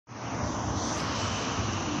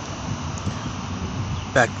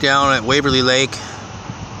back down at Waverly Lake.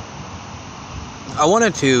 I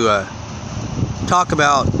wanted to talk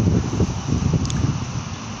about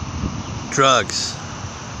drugs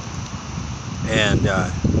and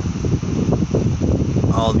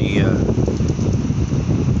all the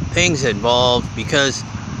things involved, because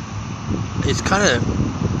it's kind of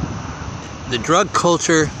the drug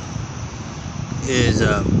culture is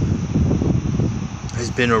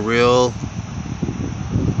has been a real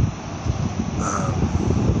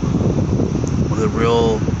one of the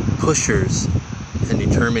real pushers in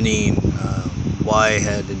determining why I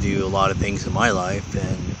had to do a lot of things in my life,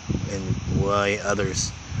 and why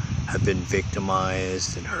others have been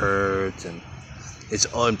victimized and hurt, and it's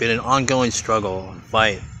been an ongoing struggle and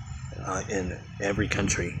fight in every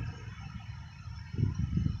country.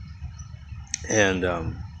 And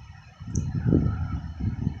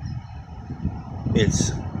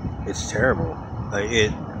it's terrible.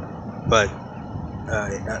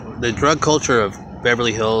 The drug culture of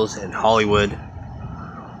Beverly Hills and Hollywood,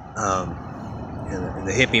 and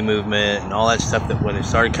the hippie movement and all that stuff, that when it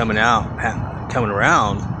started coming around,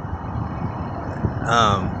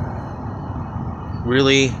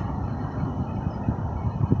 really,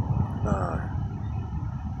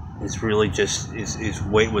 it's really just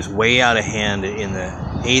was way out of hand in the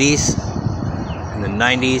 80s and the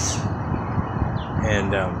 90s,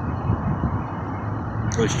 and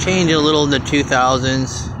it was changing a little in the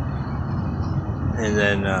 2000s, and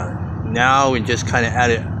then now we're just kind of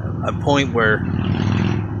at a point where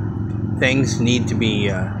things need to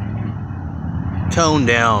be toned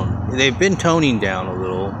down. They've been toning down a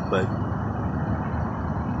little, but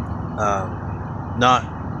not.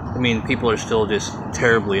 I mean, people are still just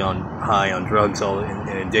terribly high on drugs, and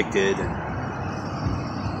addicted, and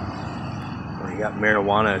you got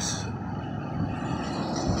marijuana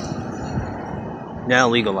now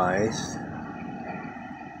legalized.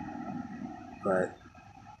 But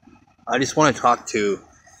I just want to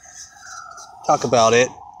talk about it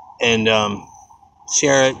and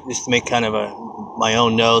share it, just to make kind of my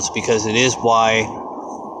own notes, because it is why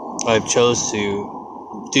I've chose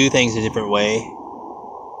to do things a different way.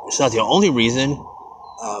 It's not the only reason.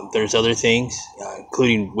 There's other things,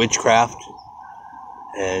 including witchcraft,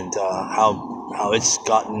 and how it's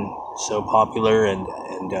gotten so popular and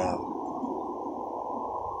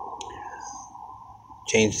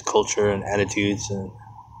changed culture and attitudes, and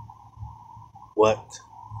what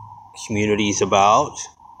community's about,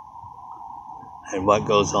 and what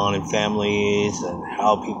goes on in families, and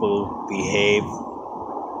how people behave,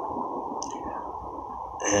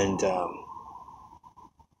 and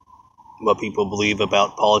what people believe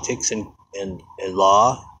about politics and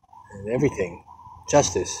law and everything,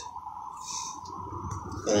 justice.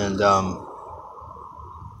 And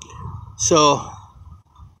so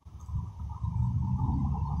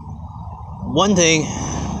one thing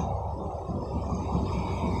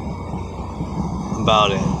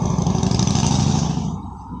about it,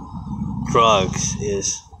 drugs,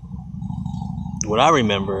 is what I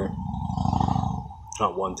remember.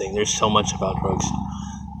 Not one thing, there's so much about drugs.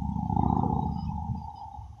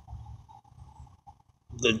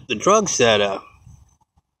 The drugs that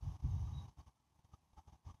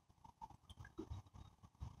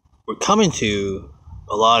were coming to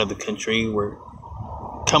a lot of the country were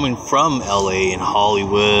coming from LA and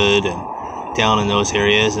Hollywood and down in those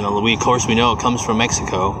areas, and of course we know it comes from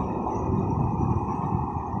Mexico,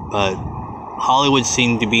 but Hollywood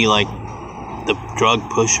seemed to be like the drug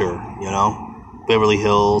pusher, Beverly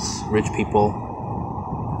Hills, rich people.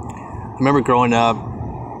 I remember growing up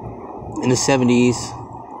in the 70s,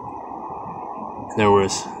 there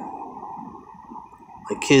was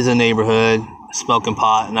like kids in the neighborhood smoking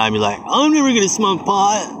pot, and I'd be like, I'm never gonna smoke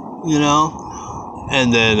pot,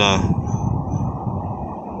 and then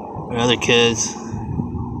other kids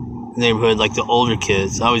in the neighborhood, like the older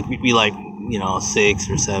kids, I would be like 6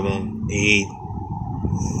 or 7, 8,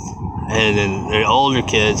 and then the older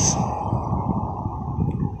kids,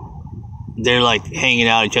 they're like hanging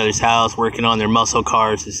out at each other's house, working on their muscle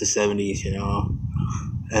cars. It's the 70s,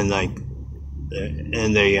 and like,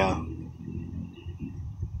 and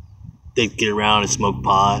they'd get around and smoke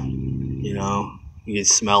pot, you could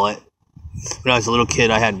smell it. When I was a little kid,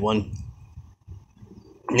 I had one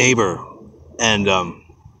neighbor, and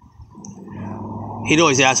he'd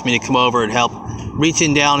always ask me to come over and help,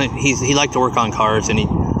 reaching down, and he liked to work on cars, and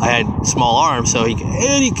I had small arms, so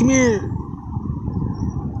Eddie, come here,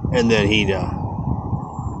 and then he'd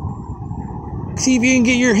see if you can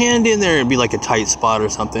get your hand in there. It'd be like a tight spot or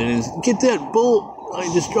something, and get that bolt I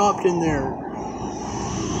just dropped in there.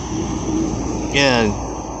 And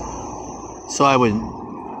so I would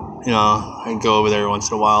You know, I'd go over there once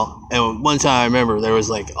in a while. And one time I remember there was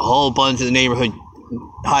like a whole bunch of the neighborhood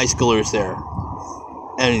high schoolers there.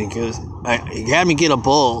 And he goes, he had me get a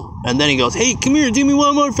bowl. And then he goes, hey, come here, do me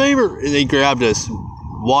one more favor. And they grabbed this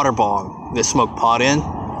water bong to smoke pot in.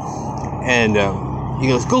 And he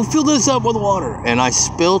goes, go fill this up with water. And I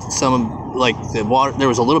spilled some, like the water, there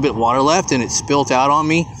was a little bit of water left and it spilled out on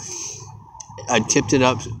me. I tipped it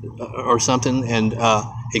up or something and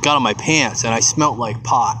it got on my pants and I smelled like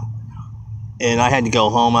pot. And I had to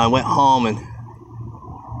go home. I went home and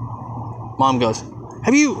Mom goes,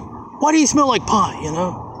 why do you smell like pot, you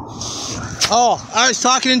know? Oh, I was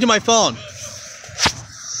talking into my phone.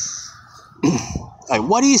 Like,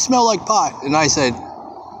 why do you smell like pot? And I said,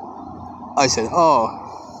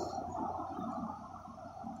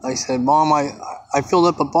 Mom, I filled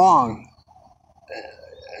up a bong.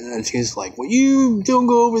 And she's like, well, you don't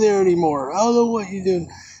go over there anymore. I don't know what you're doing.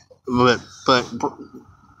 But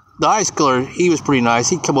the high schooler, he was pretty nice.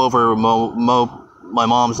 He'd come over and mow my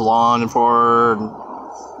mom's lawn for her,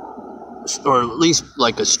 or at least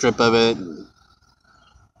like a strip of it,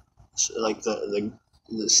 like the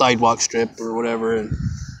sidewalk strip or whatever. And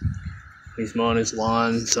he's mowing his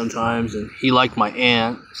lawn sometimes. And he liked my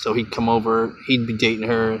aunt, so he'd come over. He'd be dating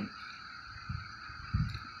her.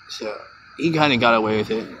 So he kind of got away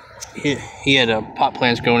with it. He had pot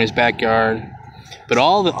plants growing in his backyard. But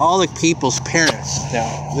all the people's parents,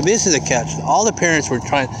 now this is a catch. All the parents were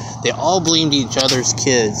they all blamed each other's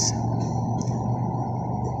kids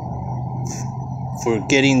for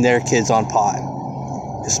getting their kids on pot,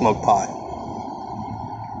 to smoke pot.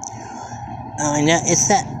 Oh, and it's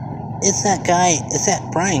that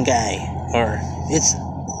Brian guy, or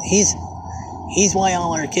he's why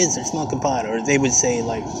all our kids are smoking pot, or they would say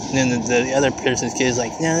like, and then the other person's kid's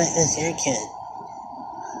like, no, that's your kid.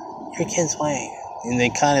 Your kid's why. And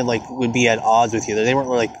they kind of like would be at odds with you. They weren't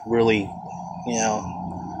like really, you know,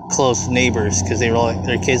 close neighbors because they were all,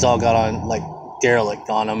 their kids all got on like derelict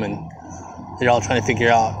on them, and they're all trying to figure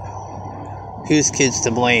out whose kid's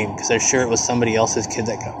to blame because they're sure it was somebody else's kid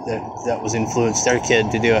that was influenced their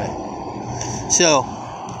kid to do it. So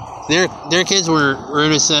their kids were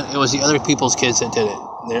innocent. It was the other people's kids that did it.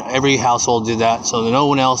 Every household did that. So no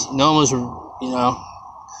one was, you know,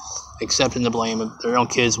 accepting the blame of their own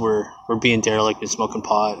kids were being derelict and smoking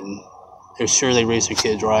pot, and they're sure they raised their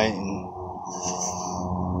kids right, and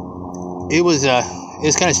it was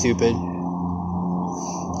kind of stupid.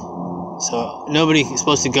 So nobody was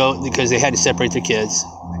supposed to go because they had to separate their kids,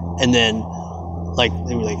 and then like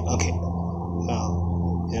they were like, okay,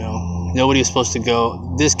 well, you know, nobody was supposed to go.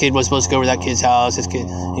 This kid was supposed to go over to that kid's house. This kid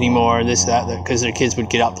anymore. This that because their kids would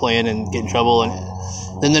get out playing and get in trouble, and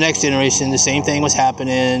then the next generation, the same thing was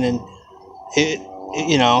happening, and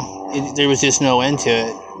there was just no end to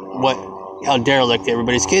it. How derelict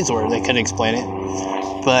everybody's kids were. They couldn't explain it,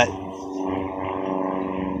 but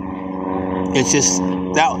it's just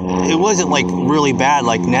that it wasn't like really bad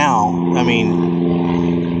like now. I mean,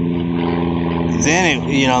 then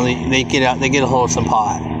they get a hold of some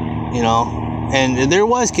pot, you know, and there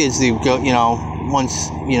was kids who go, you know, once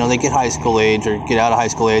they get high school age or get out of high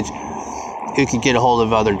school age, who could get a hold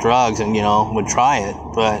of other drugs and, you know, would try it,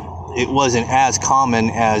 but it wasn't as common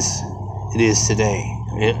as it is today.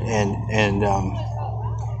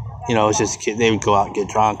 It's just they would go out and get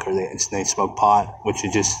drunk, or they'd smoke pot, which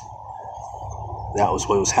is just, that was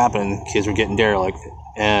what was happening. Kids were getting derelict,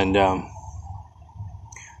 and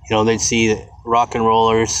they'd see rock and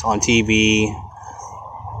rollers on TV,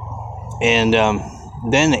 and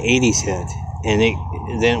then the 80s hit, and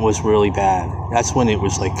then it was really bad. That's when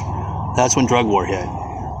drug war hit,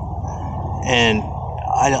 and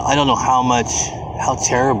I don't know how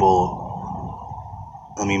terrible.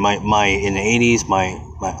 I mean, in the 80s, my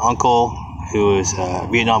uncle, who was a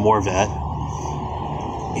Vietnam War vet,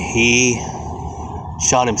 he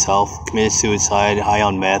shot himself, committed suicide, high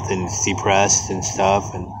on meth and depressed and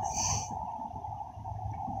stuff, and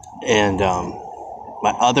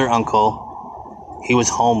my other uncle, he was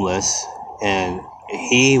homeless, and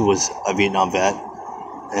he was a Vietnam vet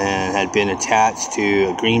and had been attached to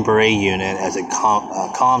a Green Beret unit as a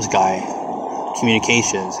comms guy,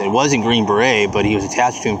 communications. It wasn't Green Beret, but he was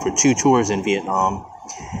attached to him for 2 tours in Vietnam,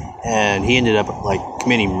 and he ended up like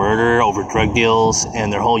committing murder over drug deals, and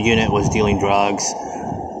their whole unit was dealing drugs.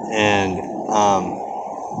 And then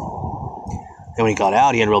when he got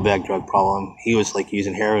out, he had a real bad drug problem. He was like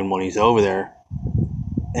using heroin when he was over there,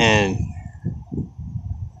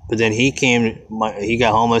 but then he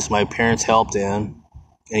got homeless. My parents helped him,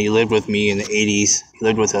 and he lived with me in the 80s. He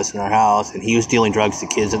lived with us in our house, and he was dealing drugs to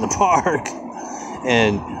kids in the park.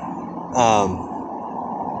 And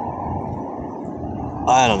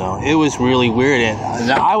I don't know. It was really weird.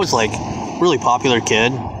 And I was like really popular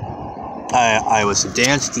kid. I was a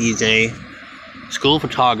dance DJ, school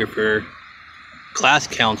photographer, class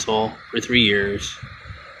council for 3 years,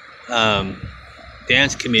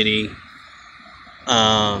 dance committee,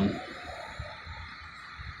 tried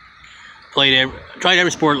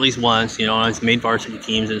every sport at least once. You know, I was made varsity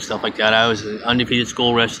teams and stuff like that. I was an undefeated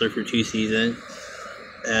school wrestler for 2 seasons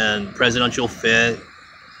and presidential fit.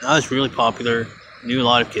 I was really popular, knew a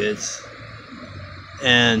lot of kids,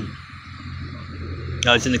 and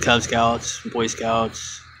I was in the Cub Scouts, Boy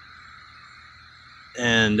Scouts,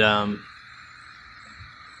 and I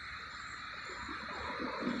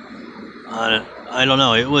don't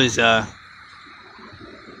know. It was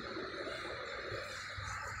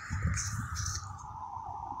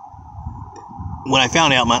when I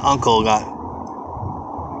found out my uncle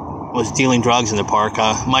was dealing drugs in the park.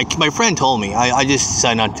 My friend told me. I just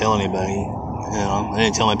decided not to tell anybody. You know, I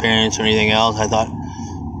didn't tell my parents or anything else. I thought,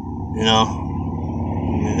 you know,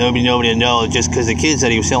 nobody would know, just because the kids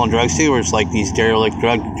that he was selling drugs to were just like these derelict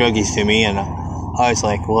druggies to me, and I was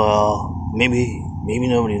like, well, maybe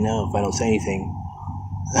nobody will know if I don't say anything.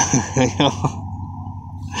 You know?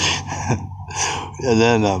 And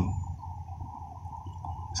then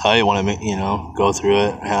so I didn't want to, you know, go through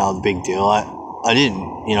it. How the big deal. I didn't,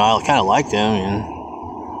 you know, I kind of liked him, and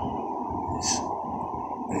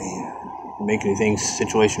making things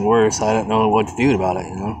situation worse. I don't know what to do about it,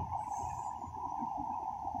 you know.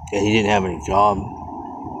 And he didn't have any job,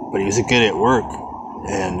 but he was good at work,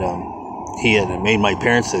 and he had made my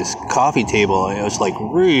parents this coffee table, and it was like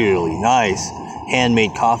really nice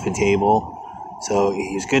handmade coffee table. So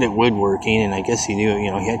he was good at woodworking, and I guess he knew, you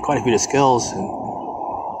know, he had quite a bit of skills. And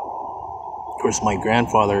of course, my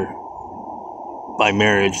grandfather, by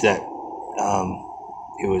marriage, that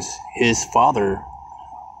it was his father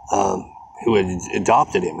who had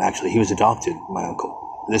adopted him. Actually, he was adopted, my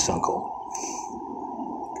uncle, this uncle.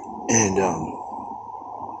 And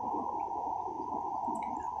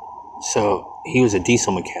so he was a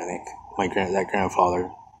diesel mechanic, that grandfather,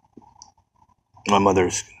 my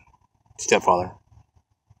mother's stepfather.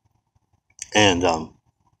 And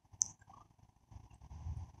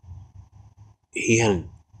he had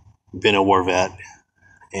been a war vet,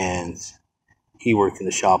 and he worked in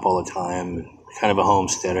the shop all the time, kind of a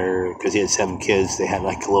homesteader, because he had 7 kids. They had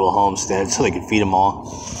like a little homestead so they could feed them all.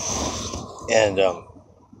 And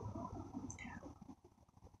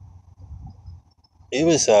it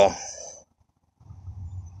was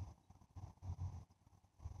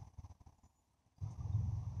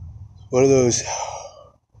one of those,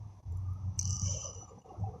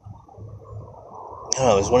 I don't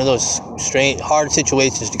know, it was one of those strange, hard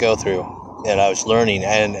situations to go through. And I was learning,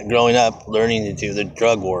 and growing up, learning to do the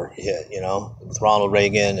drug war hit, you know, with Ronald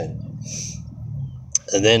Reagan.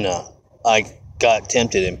 And then I got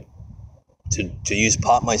tempted to use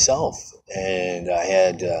pot myself. And I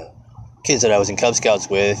had kids that I was in Cub Scouts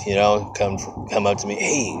with, you know, come up to me,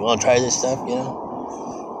 hey, you want to try this stuff, you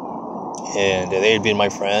know? And they had been my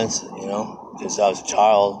friends, you know, since I was a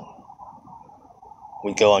child.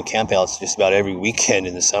 We'd go on campouts just about every weekend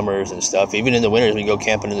in the summers and stuff. Even in the winters, we'd go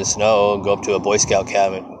camping in the snow and go up to a Boy Scout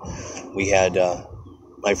cabin. We had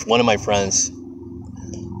one of my friends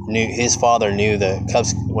his father knew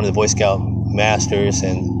one of the Boy Scout masters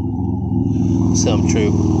and some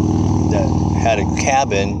troop that had a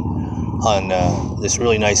cabin on this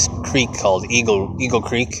really nice creek called Eagle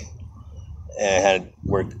Creek, and had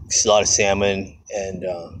worked a lot of salmon and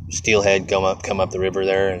steelhead come up the river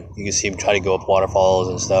there, and you can see him try to go up waterfalls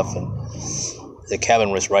and stuff. And the cabin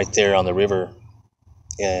was right there on the river,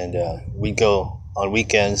 and we'd go on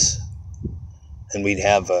weekends, and we'd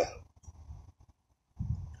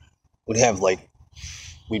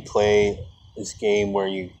play this game where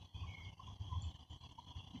you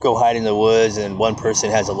go hide in the woods, and one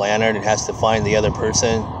person has a lantern and has to find the other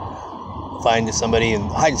person, find somebody,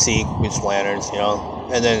 and hide and seek with lanterns, you know.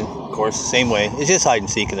 And then, of course, the same way, it's just hide and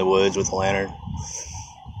seek in the woods with a lantern.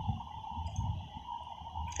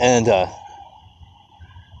 And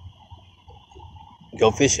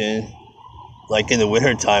go fishing. Like in the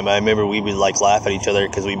winter time, I remember we would like laugh at each other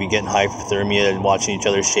because we'd be getting hypothermia and watching each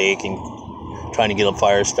other shake and trying to get a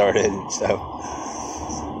fire started and stuff.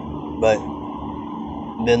 But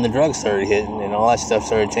then the drugs started hitting and all that stuff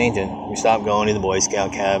started changing. We stopped going to the Boy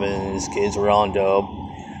Scout cabins, kids were on dope.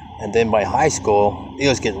 And then by high school, it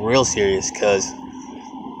was getting real serious because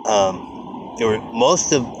there were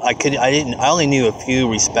I only knew a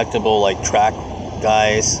few respectable like track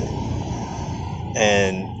guys,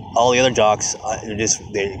 and all the other jocks,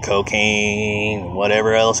 they're cocaine,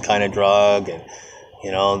 whatever else kind of drug, and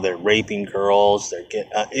You know, they're raping girls. They're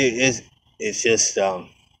getting. It's just.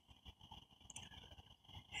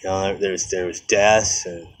 You know, there's deaths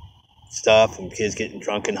and stuff, and kids getting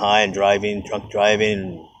drunk and high and drunk driving,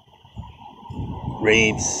 and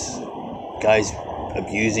rapes, guys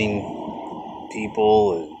abusing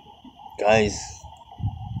people, and guys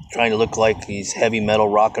trying to look like these heavy metal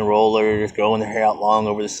rock and rollers, growing their hair out long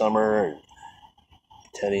over the summer, and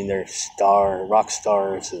pretending they're rock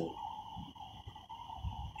stars, and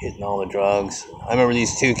hitting all the drugs. I remember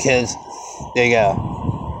these two kids, they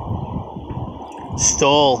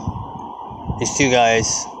stole, these two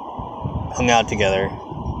guys hung out together,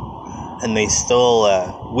 and they stole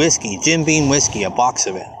whiskey, Jim Beam whiskey, a box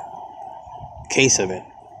of it, case of it.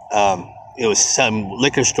 It was some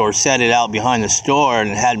liquor store set it out behind the store, and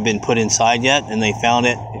it hadn't been put inside yet, and they found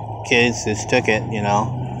it. Kids just took it, you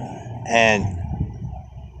know, and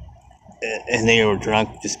they were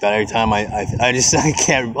drunk just about every time. I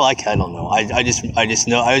can't, like, I don't know. I just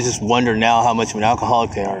know. I just wonder now how much of an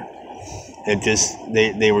alcoholic they are. It just,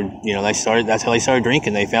 they were, you know, that's how they started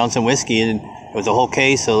drinking. They found some whiskey, and it was a whole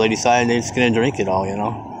case, so they decided they're just going to drink it all, you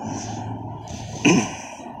know.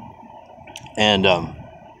 And,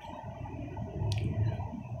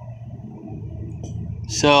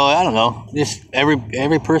 so, I don't know, just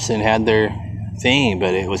every person had their thing,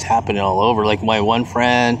 but it was happening all over. Like, my one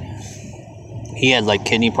friend, he had, like,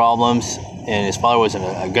 kidney problems, and his father was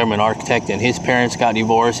a government architect, and his parents got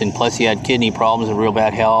divorced, and plus he had kidney problems and real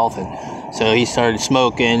bad health, and so he started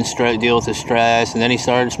smoking, deal with the stress, and then he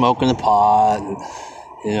started smoking the pot, and,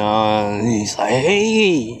 you know, and he's like,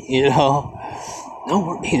 hey, you know,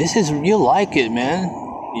 no, you'll like it, man.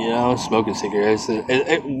 You know, smoking cigarettes.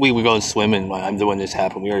 We would go swimming. I'm the one this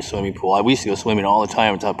happened. We were at a swimming pool. We used to go swimming all the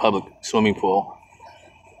time at a public swimming pool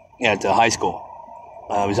at high school.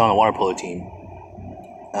 I was on the water polo team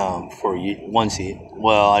for one season.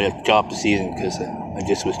 Well, I dropped the season because I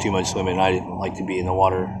just was too much swimming. I didn't like to be in the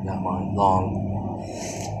water that long.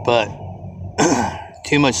 But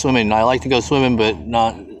too much swimming. I like to go swimming, but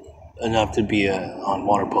not enough to be on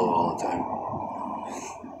water polo all the time.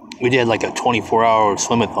 We did like a 24-hour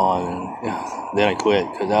swim-a-thon, and then I quit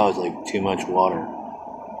because that was like too much water.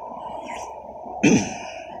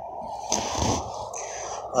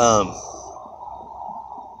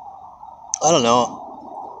 I don't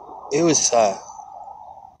know. It was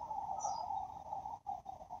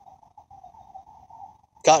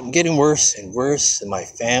getting worse and worse, and my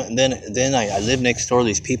family. And then I lived next door to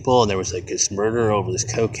these people, and there was like this murder over this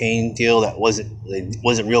cocaine deal that wasn't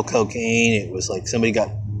real cocaine. It was like somebody got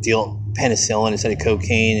penicillin instead of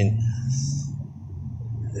cocaine, and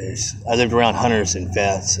I lived around hunters and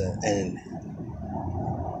vets, and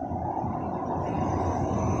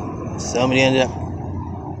somebody ended up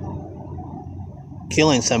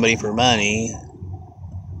killing somebody for money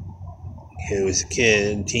who was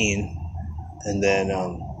a teen, and then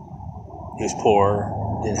he was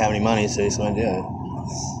poor, didn't have any money, so he just went to do it.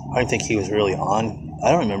 I don't think he was really on. I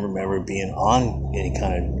don't remember being on any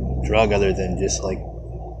kind of drug other than just like,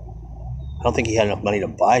 I don't think he had enough money to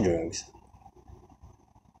buy drugs.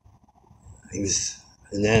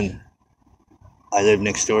 And then I lived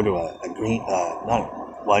next door to I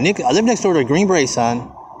lived next door to a Green Beret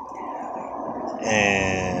son,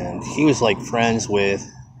 and he was like friends with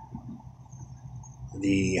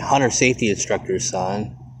the hunter safety instructor's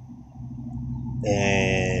son,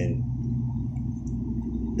 and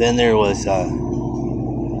then there was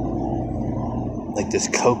like this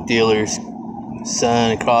coke dealer's son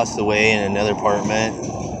across the way in another apartment.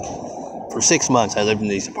 For 6 months I lived in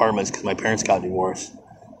these apartments because my parents got divorced.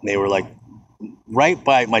 They were like right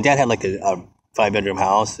by, my dad had like a 5-bedroom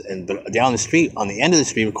house, but down the street, on the end of the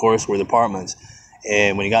street, of course, were the apartments.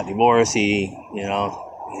 And when he got divorced, she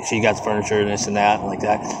got furniture and this and that and like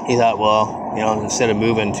that. He thought, well, you know, instead of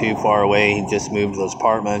moving too far away, he just moved to those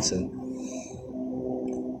apartments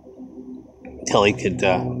until he could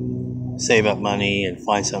save up money and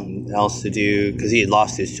find something else to do, because he had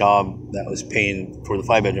lost his job that was paying for the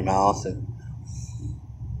 5-bedroom house, and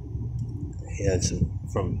he had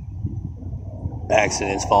from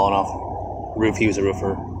accidents, falling off the roof. He was a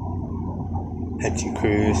roofer, had 2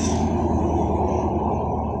 crews,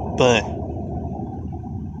 but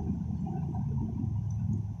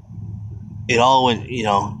it all went, you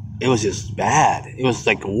know, it was just bad. It was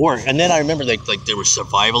like a war. And then I remember like there were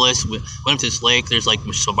survivalists. We went up to this lake. There's like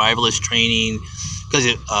survivalist training because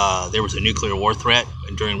there was a nuclear war threat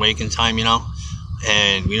during Reagan time, you know.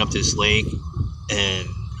 And we went up to this lake, and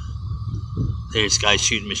there's guys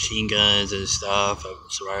shooting machine guns and stuff.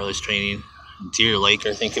 Survivalist training, Deer Lake,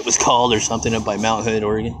 I think it was called, or something, up by Mount Hood,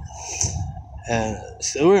 Oregon. And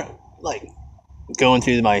so we're like going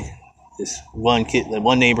through this one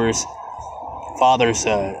neighbor's father's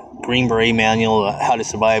Green Beret manual, how to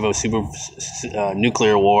survive a super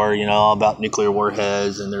nuclear war, all about nuclear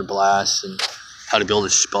warheads and their blasts and how to build a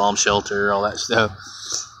bomb shelter, all that stuff.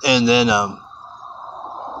 And then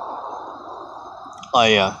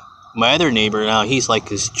my other neighbor now, he's like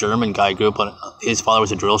this German guy, grew up on, his father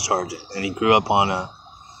was a drill sergeant, and he grew up on a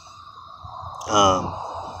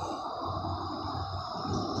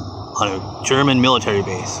German military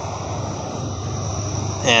base.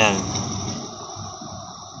 And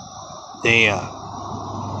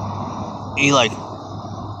he like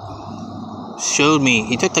showed me,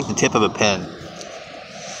 he took like the tip of a pen,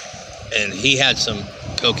 and he had some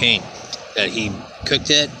cocaine that he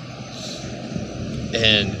cooked it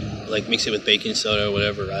and like mixed it with baking soda or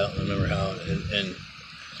whatever, I don't remember how, and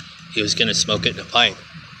he was gonna smoke it in a pipe,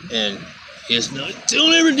 and he goes, "No,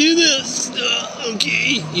 don't ever do this,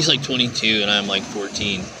 okay." He's like 22 and I'm like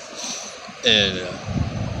 14, and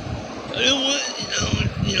I don't want,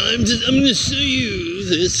 I'm gonna show you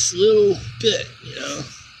this little bit,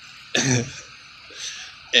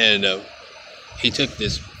 and he took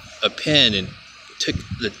a pen and took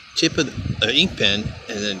the tip of the ink pen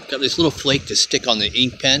and then got this little flake to stick on the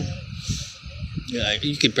ink pen.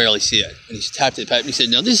 You could barely see it. And he tapped it, and he said,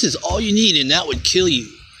 "Now this is all you need, and that would kill you.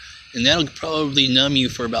 And that'll probably numb you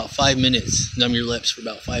for about 5 minutes, numb your lips for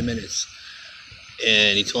about 5 minutes."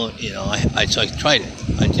 And he told him, so I tried it.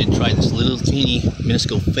 I did try this little teeny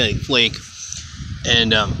minuscule flake.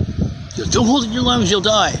 And he goes, "Don't hold it in your lungs, you'll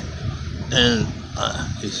die." And, I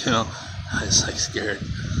was like scared.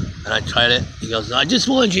 And I tried it. He goes, "I just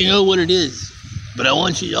want you to know what it is. But I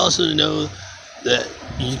want you also to know that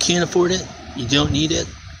you can't afford it. You don't need it.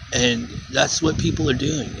 And that's what people are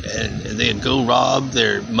doing. And they go rob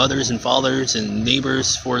their mothers and fathers and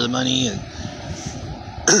neighbors for the money and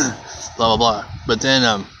blah, blah, blah." But then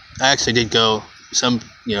I actually did go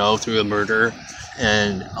through a murder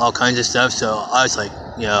and all kinds of stuff. So I was like,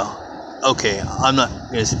 okay,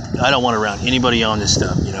 I don't want to around anybody on this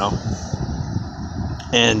stuff,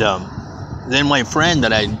 And then my friend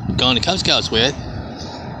that I'd gone to Cub Scouts with,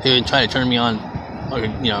 who had tried to turn me on,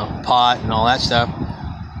 pot and all that stuff,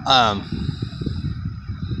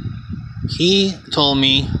 he told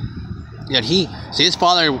me that his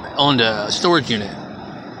father owned a storage unit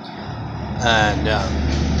and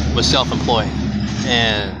was self-employed,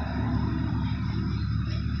 and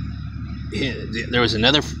there was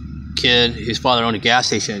another kid whose father owned a gas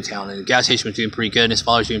station in town, and the gas station was doing pretty good, and his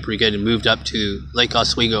father was doing pretty good, and moved up to Lake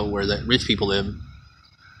Oswego where the rich people live,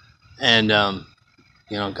 and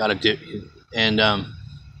got a dip, and I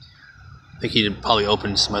think he had probably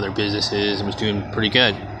opened some other businesses and was doing pretty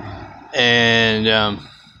good. And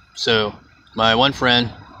so my one friend,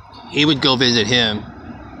 he would go visit him.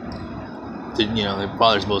 Their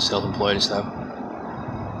fathers both self-employed and stuff,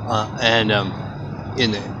 and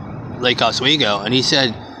in the Lake Oswego, and he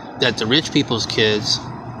said that the rich people's kids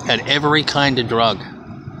had every kind of drug,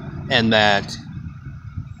 and that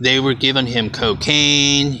they were giving him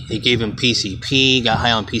cocaine, they gave him PCP, got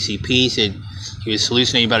high on PCP, said he was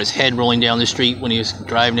hallucinating about his head rolling down the street when he was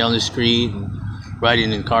driving down the street and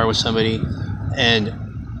riding in the car with somebody, and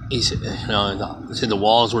he said, said the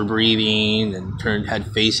walls were breathing and had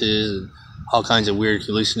faces and all kinds of weird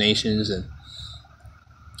hallucinations. And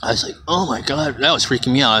I was like, oh my God, that was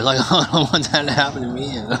freaking me out. I was like, I don't want that to happen to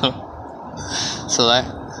me, So I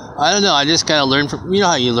don't know, I just kind of learned from,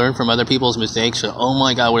 how you learn from other people's mistakes. So, oh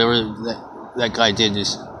my God, whatever that guy did,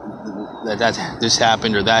 this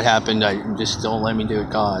happened or that happened, I just don't let me do it,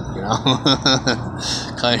 God,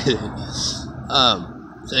 kind of.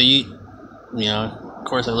 So of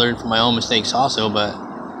course I learned from my own mistakes also, but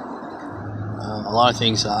a lot of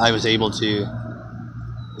things I was able to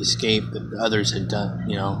escape that others had done,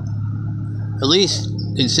 at least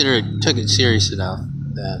took it serious enough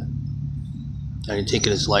that I didn't take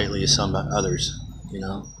it as lightly as some others,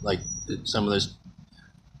 like some of those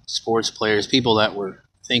sports players, people that were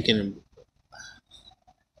thinking.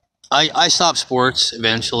 I stopped sports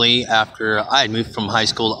eventually after I had moved from high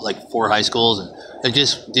school, like 4 high schools, and I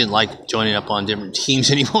just didn't like joining up on different teams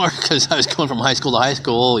anymore because I was going from high school to high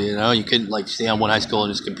school. You couldn't like stay on one high school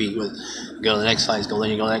and just compete with, go to the next high school,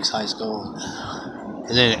 then you go to the next high school,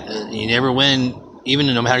 and then you never win, even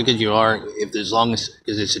no matter how good you are, because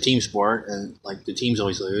it's a team sport and like the teams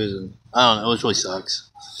always lose, and I don't know, it really sucks.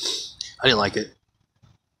 I didn't like it,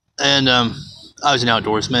 and I was an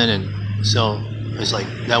outdoorsman, and so it's like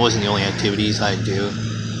that wasn't the only activities I'd do,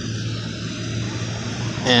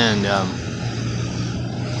 and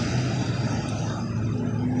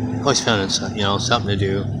I always found it, something to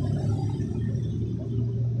do.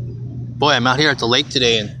 Boy, I'm out here at the lake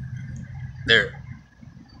today, and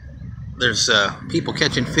there's people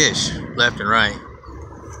catching fish left and right.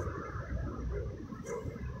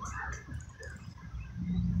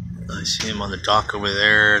 I see him on the dock over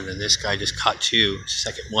there, and then this guy just caught two.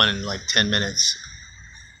 Second one in like 10 minutes.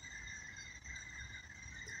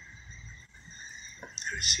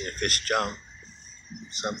 I see a fish jump.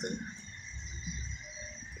 Something.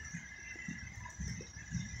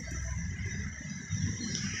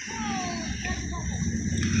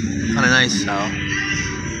 Kind of nice out.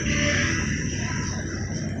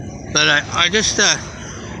 But I just, I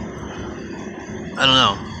don't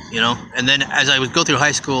know, you know. And then as I would go through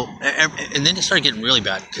high school, and then it started getting really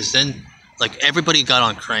bad, because then, like, everybody got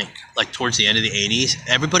on crank, like, towards the end of the 80s.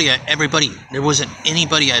 Everybody, there wasn't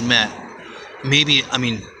anybody I'd met. Maybe, I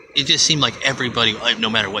mean, it just seemed like everybody, like, no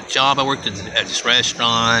matter what job I worked at this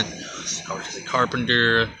restaurant, I worked as a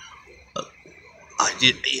carpenter, I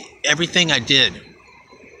did everything I did.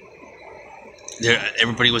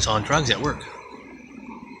 Everybody was on drugs at work.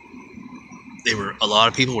 A lot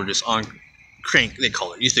of people were just on crank.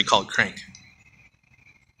 Used to call it crank.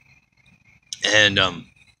 And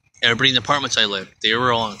everybody in the apartments I lived, they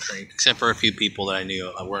were all on crank, except for a few people that I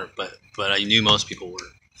knew I weren't, but I knew most people were.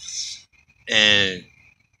 And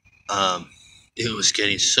it was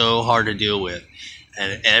getting so hard to deal with.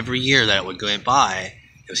 And every year that would go by,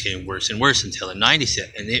 it was getting worse and worse until the 90s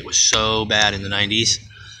hit. And it was so bad in the 90s.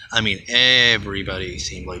 I mean, everybody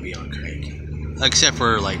seemed like be on crank, except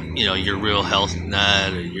for, like, you know, your real health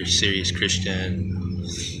nut or your serious Christian.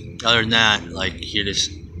 Other than that, like,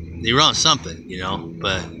 they were on something, you know.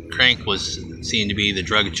 But crank seemed to be the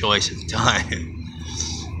drug of choice at the time,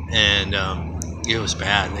 and it was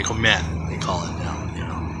bad. They call meth. They call it now. You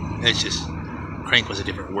know, it's just crank was a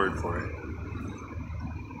different word for it.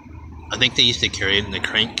 I think they used to carry it in the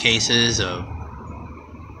crank cases of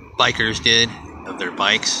bikers did. Of their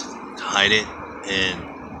bikes to hide it,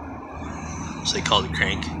 and so they called it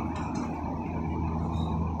crank.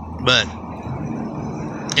 But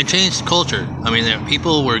it changed culture. I mean,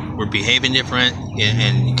 people were behaving different,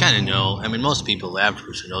 and you kind of know. I mean, most people, the average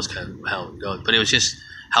person knows kind of how it goes, but it was just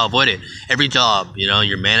how to avoid it. Every job, you know,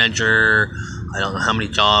 your manager, I don't know how many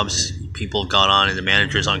jobs people got on, and the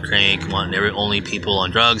manager's on crank, wanting only people on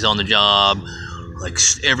drugs on the job. Like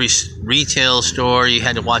every retail store you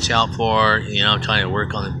had to watch out for, you know, trying to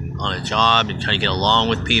work on a job and trying to get along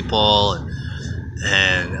with people,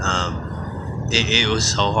 and it was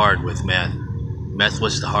so hard with meth. Meth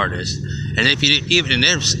was the hardest. And if you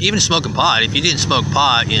even smoking pot, if you didn't smoke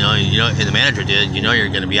pot, you know, and the manager did, you know, you're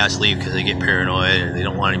going to be asked to leave because they get paranoid or they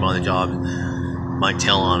don't want him on the job, might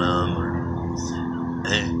tell on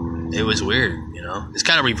them. It was weird. You know, it's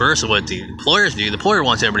kind of reverse of what the employers do. The employer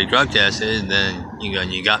wants everybody drug tested, and then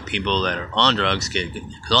you got people that are on drugs because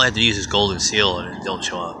all they have to use is golden seal and they don't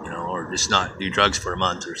show up, you know, or just not do drugs for a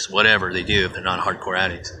month or whatever they do if they're not hardcore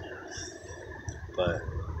addicts. But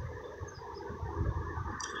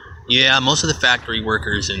yeah, most of the factory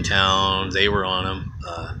workers in town, they were on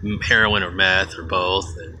them, heroin or meth or both,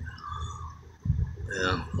 and you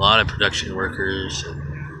know, a lot of production workers. And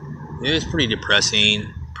it was pretty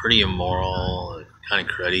depressing. Pretty immoral, and kind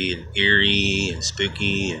of cruddy and eerie and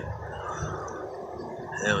spooky, and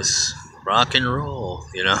it was rock and roll,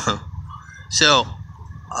 you know. So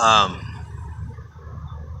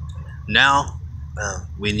now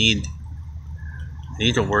we need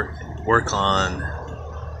to work on.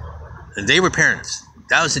 And they were parents.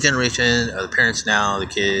 That was the generation of the parents now, the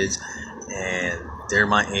kids, and they're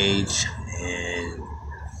my age, and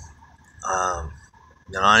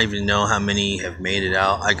I don't even know how many have made it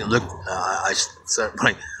out. I could look. I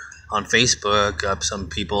started on Facebook up some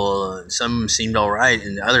people, and some seemed all right,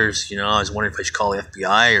 and others, you know, I was wondering if I should call the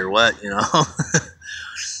FBI or what. You know,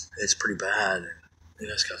 it's pretty bad. You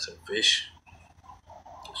guys got some fish.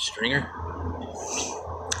 Stringer.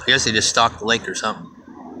 I guess they just stocked the lake or something.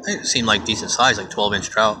 It seemed like decent size, like 12-inch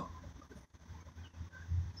trout.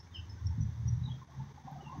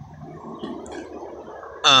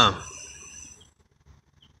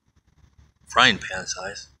 Frying pan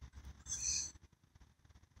size.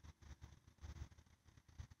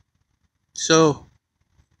 So,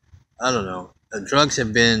 I don't know. Drugs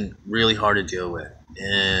have been really hard to deal with.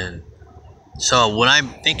 And so when I'm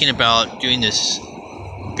thinking about doing this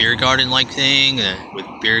beer garden-like thing with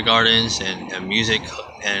beer gardens and music,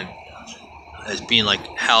 and as being like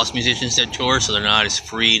house musicians that tour, so they're not as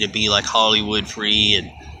free to be like Hollywood free,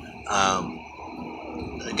 and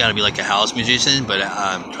got to be like a house musician, but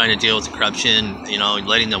I'm trying to deal with the corruption, you know,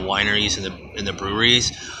 letting the wineries and the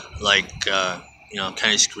breweries, like, you know,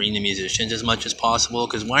 kind of screen the musicians as much as possible,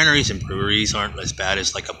 because wineries and breweries aren't as bad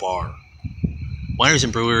as like a bar. wineries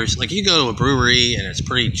and brewers, like you go to a brewery and it's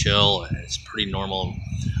pretty chill and it's pretty normal.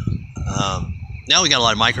 Now we got a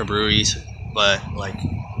lot of microbreweries, but like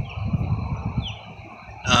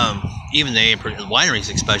even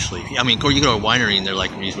wineries especially. I mean, you go to a winery and they're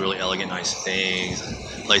like these really elegant, nice things,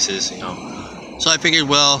 and places, you know. So I figured,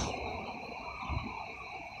 well,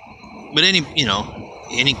 but any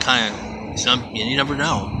kind of you never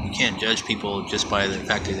know. You can't judge people just by the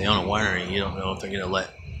fact that they own a winery. You don't know if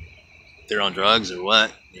they're on drugs or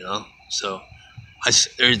what, you know. So that's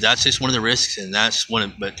just one of the risks, and that's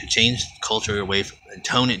but to change culture away from, and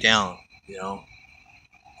tone it down, you know.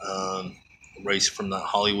 Race from the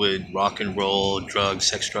Hollywood rock and roll,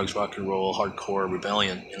 sex, drugs, rock and roll, hardcore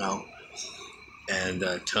rebellion, you know, and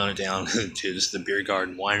tone it down to just the beer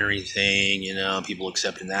garden winery thing, you know, people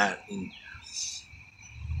accepting that. And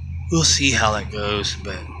we'll see how that goes,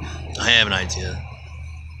 but I have an idea.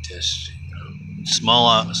 Just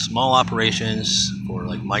small operations for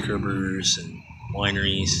like microbrewers and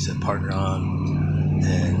wineries to partner on,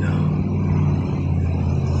 and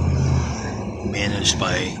managed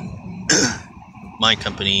by my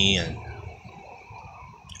company, and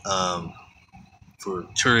for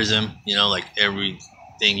tourism, you know, like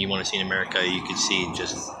everything you want to see in America, you could see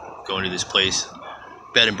just going to this place.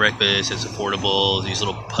 Bed and breakfast, it's affordable. These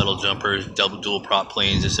little puddle jumpers, dual prop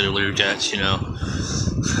planes instead of Lear jets, you know.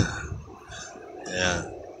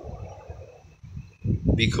 Yeah,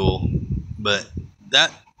 be cool. But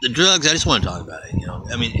the drugs, I just want to talk about it. You know,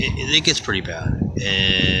 I mean, it gets pretty bad,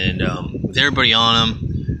 and with everybody on them.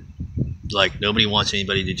 Like, nobody wants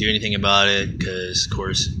anybody to do anything about it because, of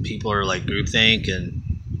course, people are like groupthink and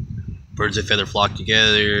birds of feather flock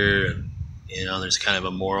together. And, you know, there's kind of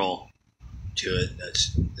a moral to it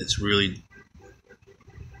that's really,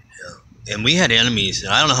 you know. And we had enemies,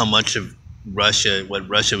 and I don't know how much of what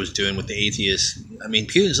Russia was doing with the atheists. I mean,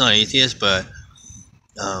 Putin's not an atheist, but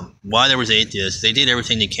while there was atheists, they did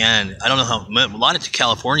everything they can. I don't know how a lot of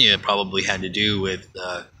California probably had to do with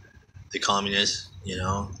the communists, you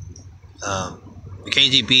know. The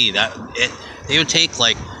KGB, they would take,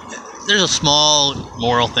 like, there's a small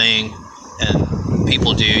moral thing and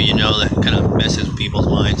people do, you know, that kind of messes with people's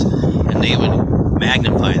minds, and they would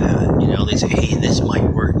magnify that, you know. They say, hey, this might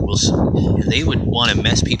work, and they would want to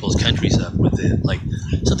mess people's countries up with it, like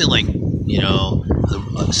something like, you know,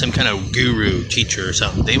 some kind of guru teacher or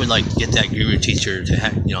something. They would like get that guru teacher to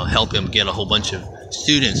help him get a whole bunch of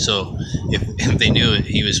students, so if they knew it,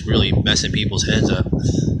 he was really messing people's heads up,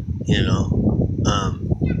 you know.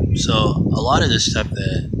 So a lot of this stuff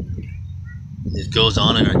that goes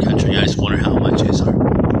on in our country, I just wonder how much is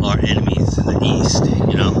our enemies in the East,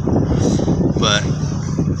 you know. But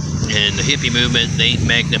in the hippie movement, they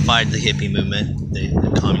magnified the hippie movement,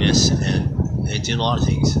 the communists, and they did a lot of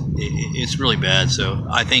things. It's really bad. So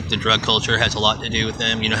I think the drug culture has a lot to do with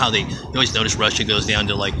them. You know how you always notice Russia goes down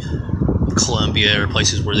to like Colombia or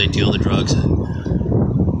places where they deal the drugs, and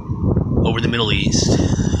over the Middle East,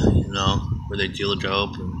 you know, where they deal the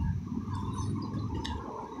dope and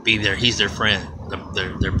be there. He's their friend.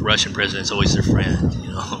 Their Russian president's always their friend, you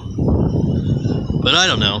know. But I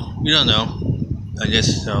don't know. We don't know. I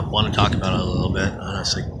just want to talk about it a little bit.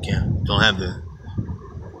 Honestly, don't have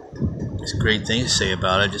this great thing to say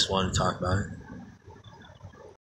about it. I just wanted to talk about it.